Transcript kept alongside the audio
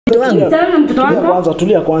Mtoto wako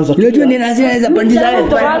tulia kwanza. Unajua ni lazima za pandiza wewe.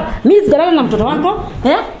 Mimi sijalala na mtoto wako.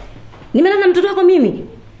 Nimelala na mtoto wako mimi.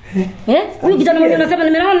 Huyu kijana mmoja anasema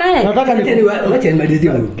nimelala naye.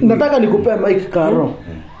 Nataka nikupe mic Karo.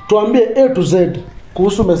 Tuambie A to Z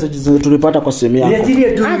kuhusu messages tulipata kwa simu yako.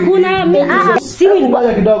 Hakuna simu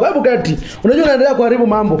ilikuwa kidogo. Hebu kati. Unajua unaendelea kuharibu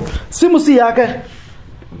mambo. Simu si yake.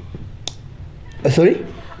 Sorry?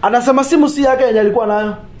 Anasema simu si yake yenye alikuwa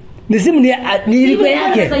nayo. Ni simu ni ilikuwa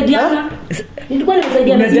yake. Nilikuwa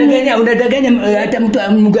nimesaidia. Unadanganya hata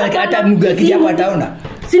mtu akija ataona.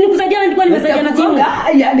 Si nikusaidia nilikuwa nimesaidia na simu.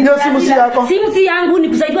 Ndio simu si yako. Simu si yangu,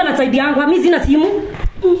 nikusaidia na side yangu. Mimi sina simu.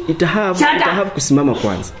 Itahave kusimama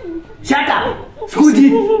kwanza. Shut up.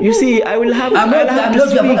 Squeeze. You see, I will have to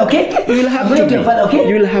speak. Okay? You will have to. Okay?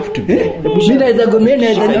 You will have to. Mimi naweza gomena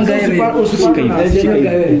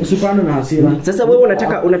usipande na hasira. Sasa wewe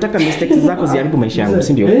unataka mistakes zako ziharibu maisha yangu,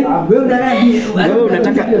 si ndio? Wewe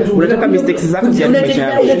unataka mistakes zako ziharibu maisha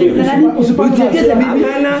yangu.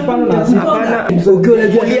 Hapana.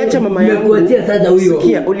 Uliacha mama yangu. Nimekuachia sasa huyo.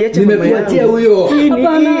 Sikia, uliacha mama yangu. Nimekuachia huyo.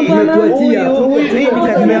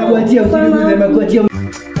 Nimekuachia.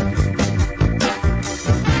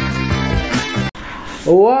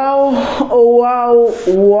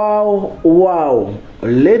 Wow.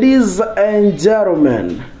 Ladies and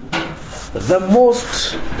gentlemen, the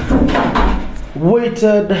most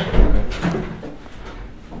waited.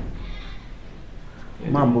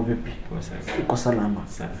 Mambo vipi? Uko salama?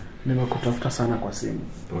 Sana. Nimekutafuta sana kwa simu.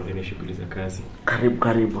 Pole na shughuli za kazi.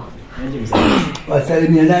 Karibu.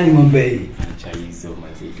 Wasalimia nani Mombei? Acha hizo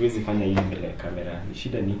mazi. Tuwezi fanya hivi mbele ya kamera.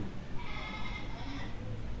 Shida ni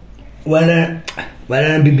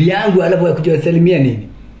wala bibi yangu alafu akuja kusalimia nini?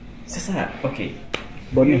 Sasa okay.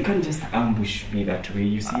 Boni, you can't just ambush me that way,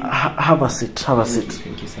 you see. Have a seat.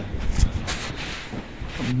 Thank you, sir.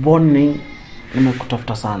 Boni,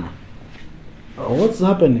 nimekutafuta sana. What's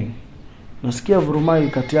happening? Nasikia vurumai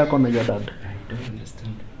kati yako na your dad. I don't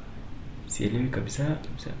understand. Sielewi kabisa.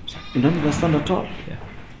 You don't understand at all? Yeah.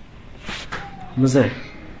 Mzee.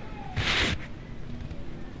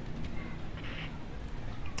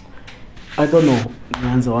 I don't know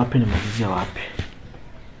nianze wapi nimalizia wapi.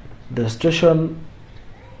 The situation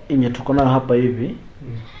yenye tuko nayo hapa hivi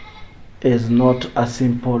is not a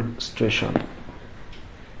simple situation.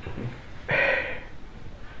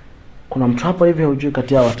 Kuna mtu hapa hivi hujui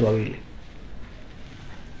kati ya watu wawili.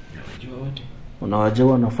 Unajua wote?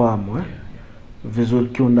 Unawajua, unafahamu vizuri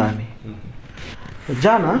kiundani.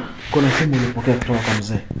 Jana kuna simu nilipokea kutoka kwa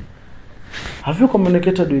mzee. Have you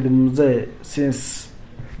communicated with mzee since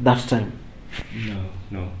that time?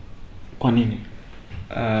 No. Kwa nini?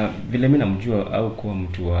 Vile mimi namjua au kuwa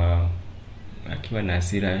mtu wa akiwa na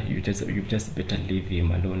hasira, you just better leave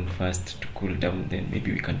him alone first to cool down, then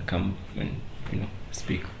maybe we can come and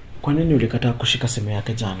speak. Kwa nini ulikataa kushika simu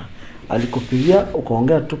yake jana? Alikupigia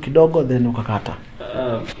ukaongea tu kidogo then ukakata.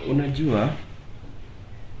 Unajua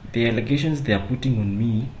the allegations they are putting on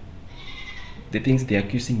me, the things they are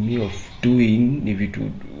accusing me of doing, ni vitu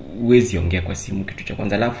huwezi ongea kwa simu kitu cha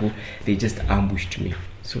kwanza, alafu they just ambushed me.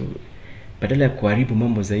 So badala ya kuharibu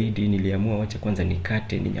mambo zaidi, niliamua wacha kwanza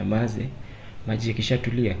nikate, ninyamaze, maji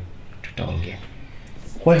yakishatulia tutaongea.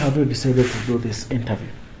 Why have you decided to do this interview?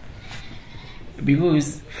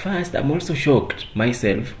 Because first, I'm also shocked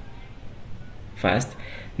myself. First,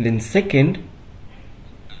 then second,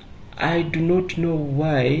 I do not know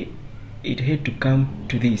why it had to come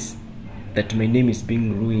to this, that my name is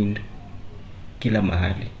being ruined kila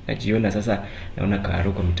mahali. Najiona sasa, naona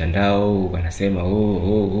Karo kwa mitandao wanasema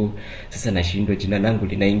sasa nashindwa jina langu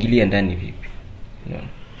linaingilia ndani vipi. No.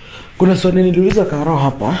 Kuna swali niliuliza Karo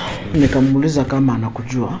hapa, nikamuuliza kama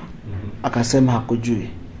anakujua, akasema hakujui.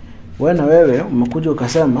 Wewe umekuja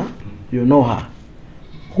ukasema you know her.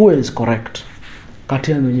 Who is correct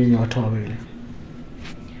kati ya nyinyi watu wawili?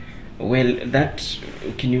 Well, that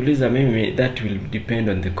ukiniuliza mimi, that will depend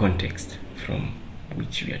on the context from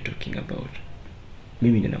which we are talking about.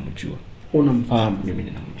 Mimi ninamjua. Unamfahamu? Mimi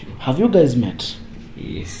ninamjua. Have you guys met?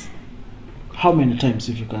 Yes. How many times,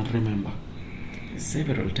 if you can remember?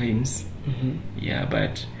 Several times. Yeah,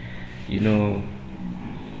 but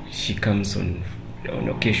she comes on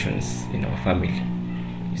occasions in our family,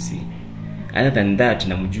 you see. Other than that,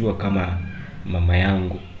 namjua kama mama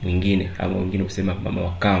yangu mwingine, ama wengine kusema mama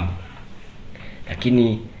wa kambo.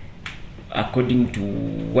 Lakini according to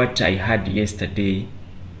what I had yesterday,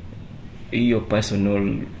 hiyo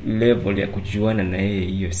personal level ya kujuana na yeye,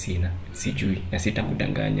 hiyo sijui na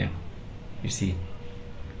sitakudanganya. You see,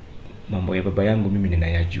 mambo ya baba yangu mimi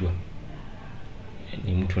ninayajua.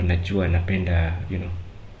 Ni mtu anajua, anapenda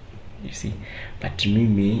you see. But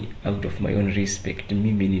mimi out of my own respect,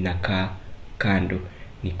 mimi ninakaa kando,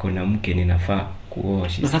 niko na mke ninafaa kuoa.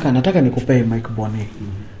 Nataka nikupee Mike Boni.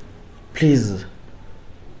 Please,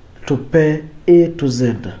 to pay A to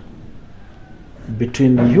Z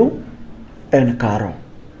between you and Caro.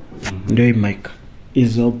 Ndio Mike.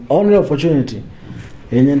 Is the only opportunity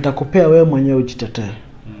yenye nitakupea wewe mwenyewe ujitetee.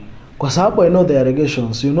 Kwa sababu I know the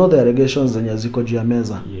allegations, you know the allegations zenye ziko juu ya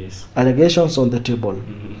meza. Yes. Allegations on the table.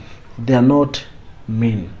 They are not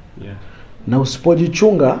mean. Yeah. Na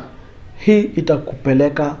usipojichunga hii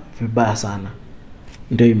itakupeleka vibaya sana.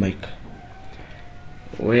 Ndio Mike.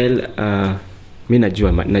 Well, mimi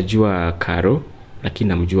najua Caro, lakini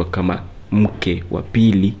namjua kama mke wa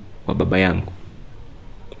pili wa baba yangu.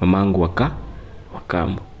 Mamangu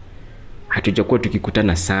wakambo. Hatujakuwa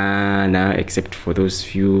tukikutana sana except for those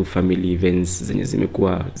few family events zenye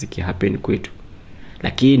zimekuwa zikihappen kwetu.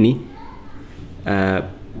 Lakini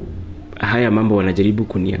haya mambo wanajaribu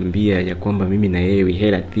kuniambia ya kwamba mimi na yeye we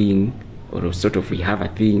had a thing or sort of we have a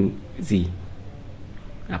thing.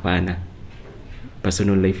 Hapana.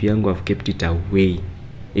 Personal life yangu I've kept it away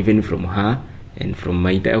even from her and from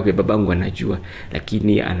my dad. Okay, babangu anajua,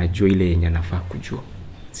 lakini anajua ile yenye anafaa kujua.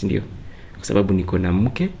 Si ndio? Kwa sababu niko na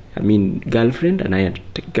mke, girlfriend,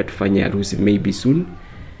 anayetaka tufanye harusi maybe soon.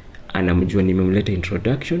 Anamjua, nimemleta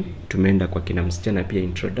introduction, tumeenda kwa kina msichana pia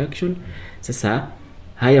introduction. Sasa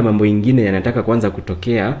haya mambo mengine yanataka kwanza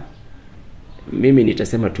kutokea, mimi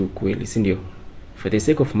nitasema tu kweli, si ndio? For the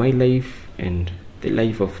sake of my life and the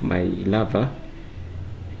life of my lover,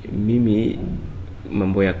 mimi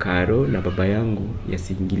mambo ya Caro na baba yangu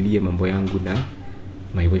yasiingilie mambo yangu na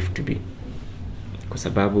my wife to be. Kwa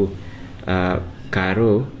sababu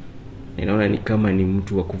Caro ninaona ni kama ni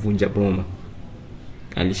mtu wa kuvunja boma.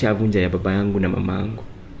 Alishavunja ya baba yangu na mama yangu,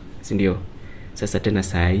 si ndio? Sasa tena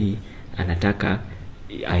saa hii anataka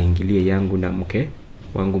aingilie yangu na mke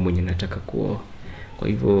wangu mwenye nataka kuoa. Kwa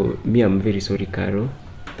hivyo I'm very sorry Caro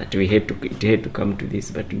that we had to come to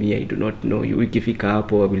this, but me I do not know you. Ikifika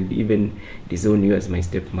hapo I will even disown you as my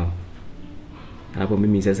stepmom. Hapo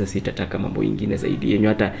mimi sasa sitataka mambo mengine zaidi yenyu,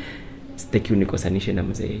 hata sitaki unikosanishe na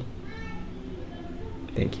mzee.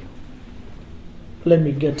 Thank you. Let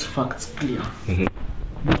me get facts clear.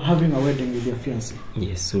 You're having a wedding with your fiancé?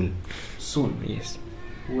 Yes, soon. Soon? Yes.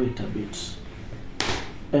 Wait a bit.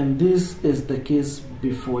 And this is the case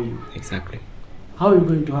before you? Exactly. How are you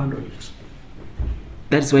going to handle it?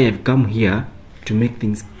 That's why I've come here to make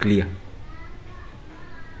things clear.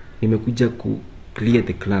 Nimekuja ku clear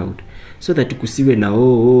the cloud so that kusiwe na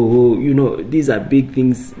you know, these are big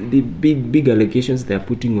things, the big allegations they are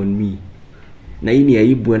putting on me. Na hii ni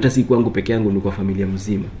aibu, hata si kwangu peke yangu, ni kwa familia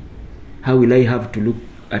mzima. How will I have to look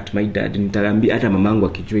at my dad? Nitaambia hata mamangu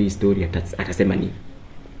akijua hii story atasema nini?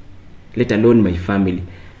 Let alone my family.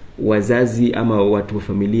 Wazazi ama watu wa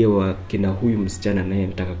familia wa kina huyu msichana naye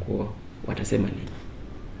nataka kuoa, watasema nini?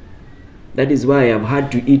 That is why I've had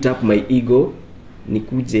to eat up my ego.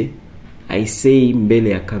 Nikuje I say mbele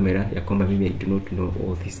ya kamera ya kwamba mimi I do not know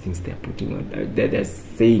all these things they are putting on, they're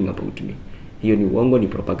saying about me. Hiyo ni uongo, ni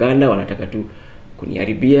propaganda, wanataka tu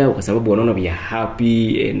kuniharibia kwa sababu wanaona we are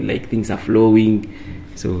happy and like things are flowing.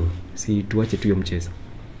 So si tuache tu hiyo mchezo.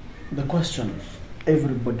 The question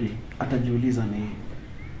everybody atajiuliza ni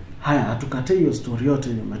haya, hatukate hiyo story yote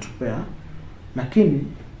nimetupea, lakini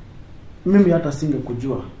mimi hata singe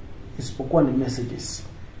kujua isipokuwa ni messages.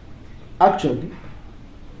 Actually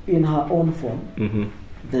in her own form,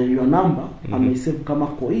 your number ameisave kama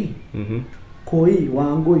Koi. Koi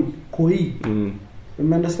Wangoi Koi.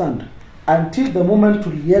 You understand? Until the moment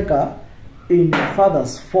tulieka in your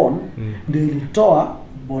father's phone, ndio ilitoa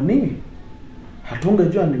Boni.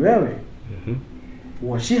 Hatungejua ni wewe.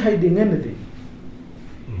 Was she hiding anything?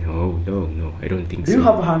 No, I don't think so. Do you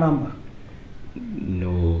have her number?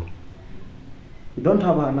 No. You don't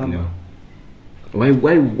have her number? No.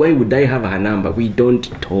 Why would I have her number? We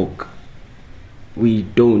don't talk. We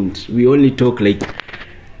only talk like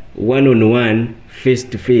one-on-one, face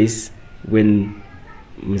to face when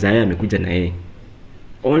mzaya amekuja na yeye.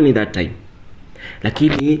 Only that time.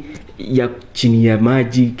 Lakini ya chini ya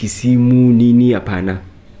maji, kisimu, nini, hapana.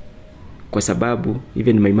 Kwa sababu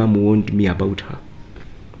even my mom warned me about her.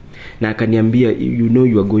 Na akaniambia, you know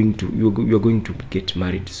you are going to get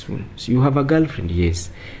married soon. So you have a girlfriend?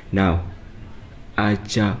 Yes. Now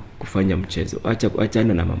acha kufanya mchezo.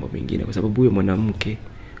 Achana na mambo mengine kwa sababu huyo mwanamke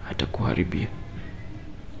hatakuharibia.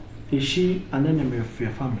 Is she an enemy of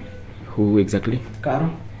your family? Who exactly? Caro?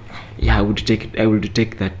 Yeah, I would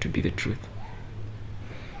take that to be the truth.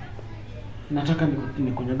 Nataka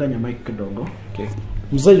nikunyaganya mic kidogo. Okay.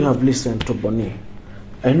 Mzee, you have listened to Boni.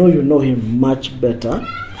 I know you know him much better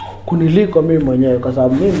kuniliko mimi mwenyewe, kwa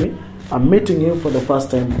sababu mimi I'm meeting him for the first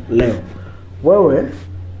time leo. Wewe,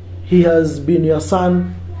 he has been your son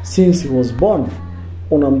since he was born.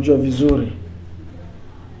 Unamjua vizuri.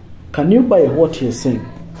 Can you buy what he is saying?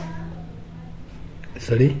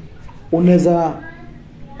 Sorry? Unaweza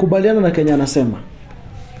kubaliana na Kenya anasema?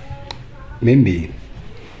 Mimi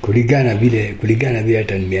kulingana vile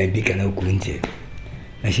hata nimeandika na huku nje.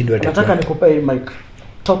 Nashindwa hata. Nataka nikupe hii mic.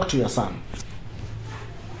 Talk to your son.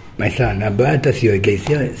 My son, hata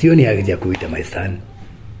sioni haja kuita my son.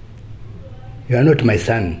 You are not my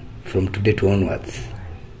son from today to onwards.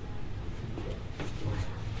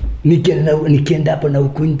 Nikienda hapo na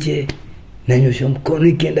huku nje nanyosha mkono,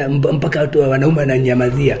 nikienda mpaka watu wanaume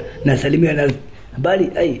wananyamazia, nasalimia na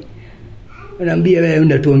habari, unaambia wewe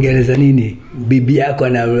unatuongeleza nini? Bibi yako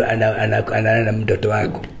ana mtoto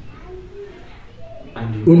wako.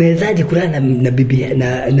 Unawezaje kulala na bibi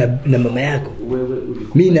na mama yako?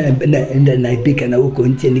 Mimi naipika na huko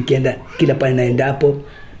nje, nikienda kila pale naenda hapo,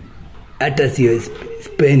 hata sio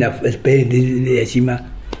Spain heshima.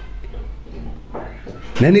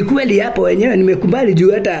 Na ni kweli hapo wenyewe nimekubali,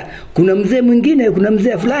 juu hata kuna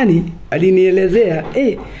mzee fulani alinielezea,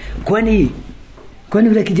 kwani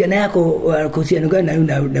yule kijana yako kuhusiana gani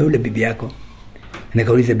na yule bibi yako?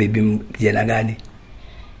 Nikauliza, bibi kijana gani?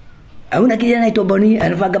 Hauna kijana aitwa Boni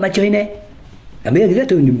anafanga macho ine? Ambia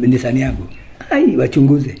kizetu ni sani yangu.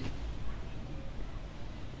 Wachunguze.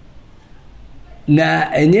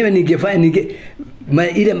 Na enyewe ningefanya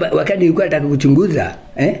ile wakati nilikuwa nataka kuchunguza,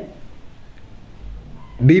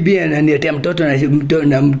 bibi ananiletea mtoto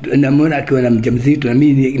na muona akiwa na mjamzito, na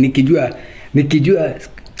mimi nikijua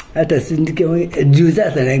hata sindike juu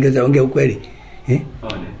sasa naongeza ukweli.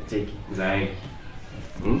 Take Zai.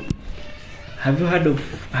 Have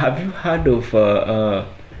you heard of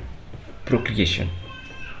procreation?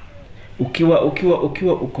 Ukiwa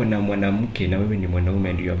uko na mwanamke na wewe ni mwanaume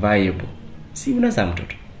and you are viable, si unazaa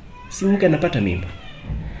mtoto, si mke anapata mimba.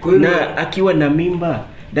 Na akiwa na mimba,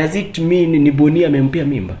 does it mean ni Boni amempea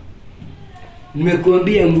mimba?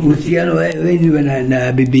 Nimekuambia uhusiano wewe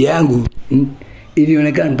na bibi yangu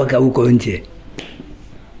ilionekana mpaka huko nje.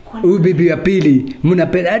 Huyu bibi ya pili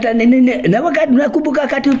mnapenda hata na wakati unakumbuka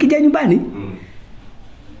wakati ukija nyumbani,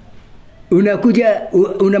 unakuja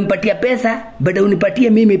unampatia pesa, baada unipatie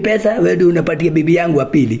mimi pesa, wewe unapatia bibi yangu wa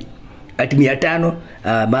pili ati 500.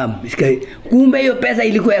 Mam, kumbe hiyo pesa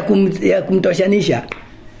ilikuwa ya kumtoshanisha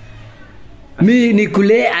mimi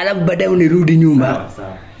nikule, alafu baadaye unirudi nyuma.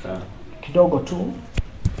 Sawa. Kidogo tu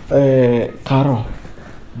Karo,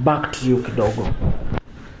 back to you kidogo.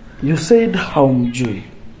 You said haumjui.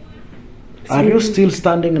 Are you still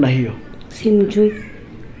standing na hiyo? Simjui.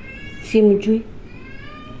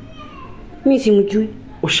 Mimi simjui.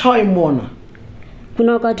 Ushawahi muona?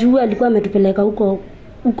 Kuna wakati huo alikuwa ametupeleka huko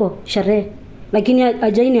sherehe, lakini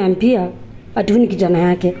hajaini ampia atuni kijana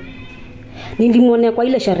yake. Nilimuona kwa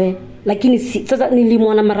ile sherehe, lakini sasa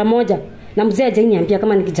nilimuona mara moja na mzee hajaini ampia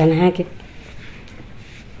kama ni kijana yake.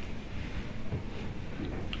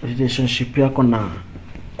 Relationship yako na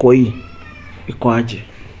Koi iko aje?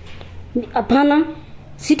 Hapana,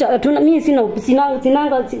 mimi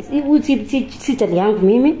sinanga tali yangu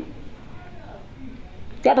mimi.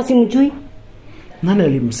 Hata simjui. Nani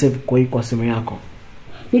alimsave Koi kwa simu yako?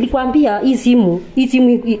 Nilikwambia hii simu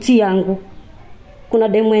si yangu. Kuna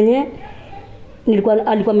demu mwenye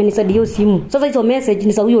alikuwa amenisaidia hiyo simu. Sasa hizo message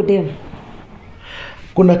ni za huyo demu.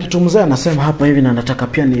 Kuna kitu mzee anasema hapa hivi na nataka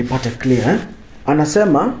pia niipate clear.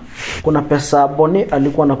 Anasema kuna pesa Boni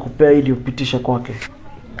alikuwa anakupea ili upitishe kwake.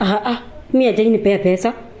 Mimi hajainipea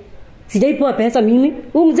pesa. Sijaipewa pesa mimi.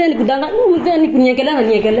 Huyu mzee ni kudanga, huyu mzee ni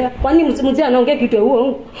kunyekelea. Kwani mzee anaongea kitu ya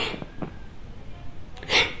uongo?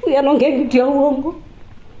 Huyu anaongea kitu ya uongo.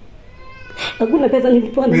 Hakuna pesa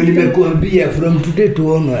nilipewa. Nimekuambia from today to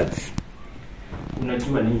onwards.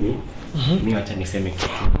 Unajua nini? Mimi acha niseme kitu.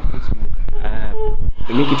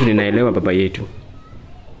 Mimi kitu ninaelewa baba yetu.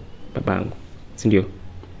 Babangu, si ndio?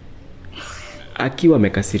 Akiwa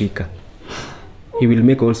amekasirika, he will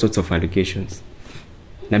make all sorts of allegations.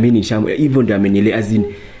 Na mimi nishamu hivyo ndio amenile azin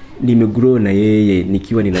nimegrow na yeye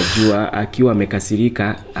nikiwa ninajua akiwa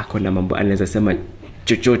amekasirika ako na mambo anaweza sema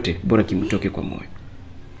chochote bora kimtoke kwa moyo.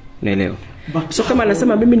 Naelewa. So kama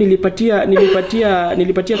anasema mimi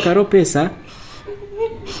nilipatia Karo pesa,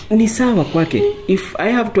 ni sawa kwake. If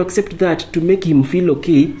I have to accept that to make him feel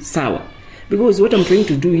okay, sawa. Because what I'm trying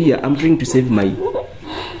to do here, I'm trying to save my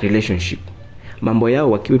relationship. Mambo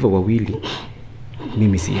yao wakiwa hivyo wawili,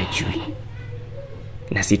 mimi siyajui.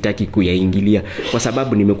 na sitaki kuyaingilia kwa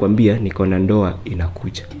sababu nimekwambia niko na ndoa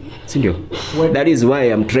inakuja, si ndio? That is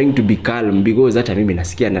why I'm trying to be calm, because hata mimi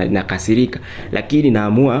nasikia nakasirika, lakini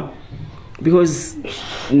naamua because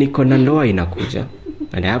niko na ndoa inakuja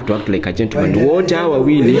and I have to act like a gentleman. Wote hawa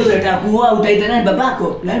wawili utakuwa utaitana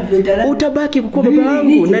babako, utabaki kukuwa baba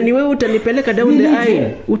yangu, na ni wewe utanipeleka down the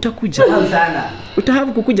aisle, utakuja sana,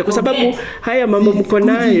 utahavu kukuja kwa sababu haya mambo mko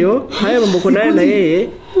nayo na yeye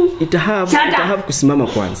itahavu kusimama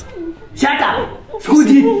kwanza. Shut up.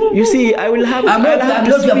 Skuji. You see, I will have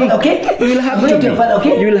to speak. Okay? You will have to be.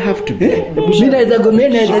 Okay? You will have to be. Mimi naweza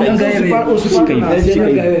nyonga wewe.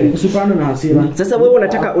 Usipande na hasira. Sasa wewe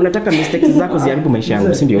unataka mistakes zako ziharibu maisha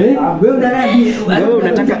yangu, si ndio? Wewe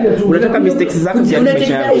unataka mistakes zako ziharibu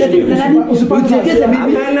maisha yangu.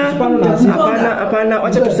 Hapana,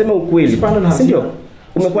 acha tuseme ukweli. Si ndio?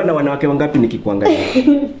 Umekuwa na wanawake wangapi nikikuangalia?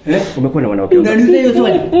 Umekuwa na wanawake wangapi? Unaniuliza hiyo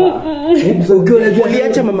swali?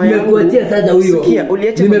 Uliacha mama yangu. Nimekuachia sasa huyo. Sikia,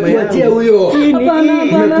 uliacha mama yangu. Nimekuachia huyo.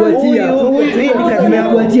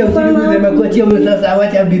 Nimekuachia huyo sasa,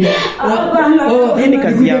 acha bibi. Hii ni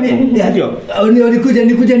kazi yako. Ndio.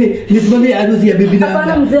 Nikuja nisimamie harusi ya bibi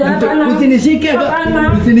na. Usinishike.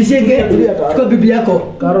 Kwa bibi yako.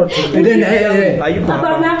 Karoti. Hayuko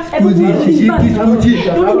hapa. Skuji.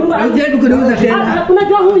 Unajaribu kuniuza tena.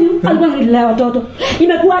 Unajua huyu alikuwa analea watoto.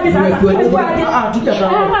 Imekuaje sasa? Imekuaje?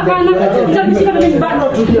 Nitamshika mimi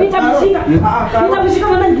bado. Nitamshika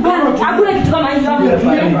mama bado. Hakuna kitu kama hiyo.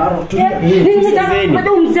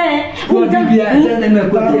 Ndio mzee.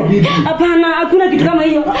 Hapana, hakuna kitu kama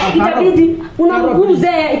hiyo. Itabidi unamkuze,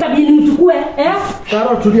 itabidi mchukue,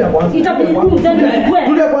 Karoti, tulia kwanza. Itabidi mzee mchukue.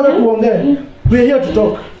 Tulia kwanza tuongee. We're here to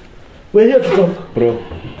talk. Bro,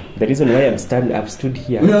 the reason why I've stood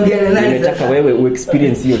here, nimetaka wewe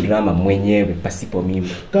uexperience hiyo drama mwenyewe pasipo mimi.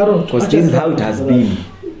 Because this is how it has been.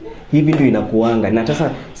 Hivi ndio inakuanga. Na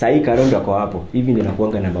sasa sahi Karondo ako hapo. Hivi ndio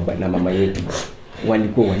inakuanga na baba na mama yetu.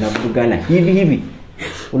 Walikuwa wanavurugana hivi.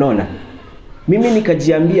 Unaona? Mimi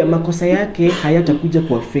nikajiambia makosa yake hayatakuja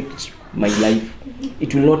kuaffect my life.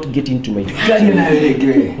 It will not get into my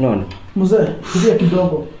future. Unaona? Mzee, tulia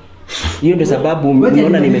kidogo. Hiyo ndio sababu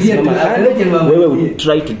unaona nimesimama hapa. Wewe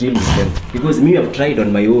try to deal with them because me have tried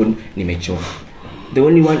on my own, nimechoka. The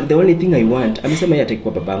only thing I want, amesema yeye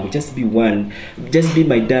atakuwa babangu, just be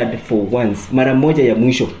my dad for once, mara moja ya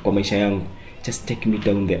mwisho kwa maisha yangu. Just take me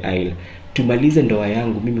down the aisle. Tumalize ndoa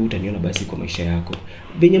yangu, mimi utaniona basi kwa maisha yako.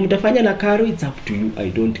 Venye mtafanya na Karo, it's up to you. I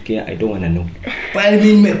don't care, I don't want to know. Pale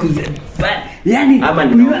mimi nimekuza. Yani you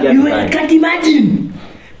can't imagine.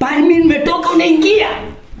 Pale mimi nimetoka unaingia.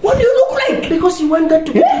 What do you look like? Because you want that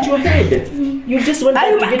to get into your head. You just want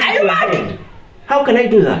that to get into your head. How can I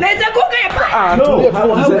do that? Naweza koka hapa. No,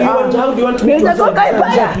 how do you want to Naweza koka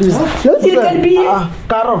hapa.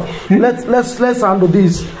 Karo, let's handle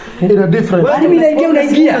this in a different way. Mimi naingia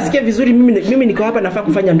unaingia. Nasikia vizuri mimi niko hapa nafaa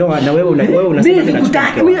kufanya ndoa na wewe unasema mimi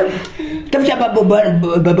sikutaki. Tafuta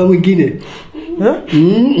baba mwingine.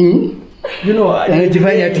 You know,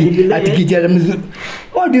 anajifanya ati kijana mzuri.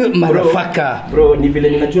 What do you motherfucker? Bro, ni vile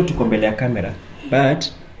ninajua tuko mbele ya kamera. But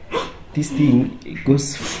this thing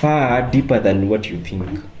goes far deeper than what you think.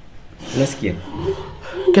 Unasikia?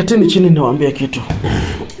 Ketini chini niwaambie kitu.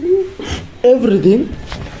 Everything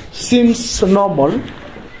seems normal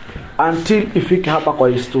until ifike hapa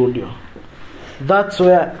kwa studio. That's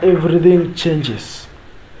where everything changes.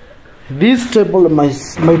 This table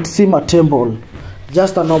might seem a table,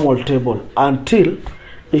 just a normal table, until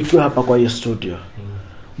ikiwa hapa kwa studio.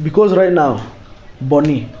 Because right now,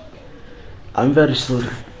 Boni, I'm very sorry,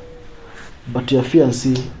 but your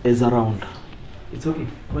fiancé is around. It's okay.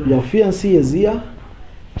 Your fiancé is here,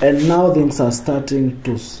 and now things are starting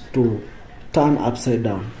to turn upside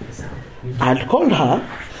down. I called her.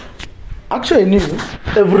 Actually, I knew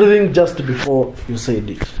everything just before you said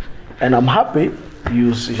it, and I'm happy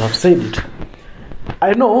you have said it.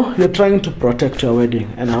 I know you're trying to protect your wedding,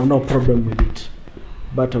 and I have no problem with it.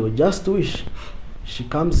 But I would just wish she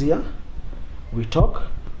comes here, we talk,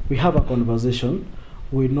 we have a conversation,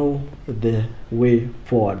 we know the way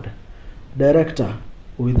forward. Director,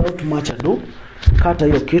 without much ado, kata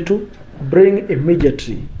hiyo kitu, bring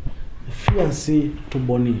immediately fiancé to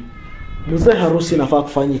Boni. Mzee harusi inafaa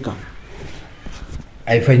kufanyika.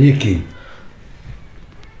 Haifanyiki.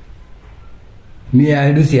 Mimi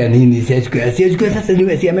harusi ya nini? Siachukua sasa,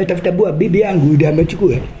 nimesi ametafuta bua bibi yangu ndio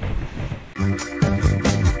amechukua.